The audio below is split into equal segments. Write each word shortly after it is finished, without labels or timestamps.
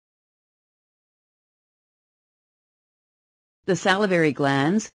The salivary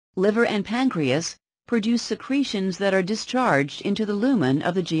glands, liver and pancreas produce secretions that are discharged into the lumen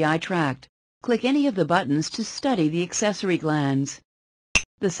of the GI tract. Click any of the buttons to study the accessory glands.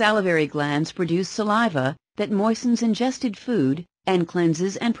 The salivary glands produce saliva that moistens ingested food and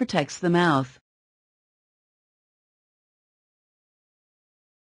cleanses and protects the mouth.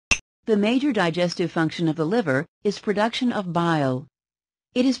 The major digestive function of the liver is production of bile.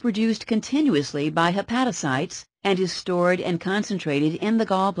 It is produced continuously by hepatocytes and is stored and concentrated in the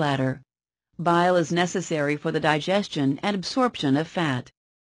gallbladder. Bile is necessary for the digestion and absorption of fat.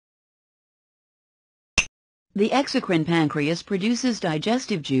 The exocrine pancreas produces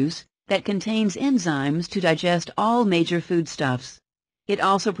digestive juice that contains enzymes to digest all major foodstuffs. It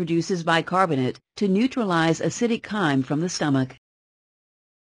also produces bicarbonate to neutralize acidic chyme from the stomach.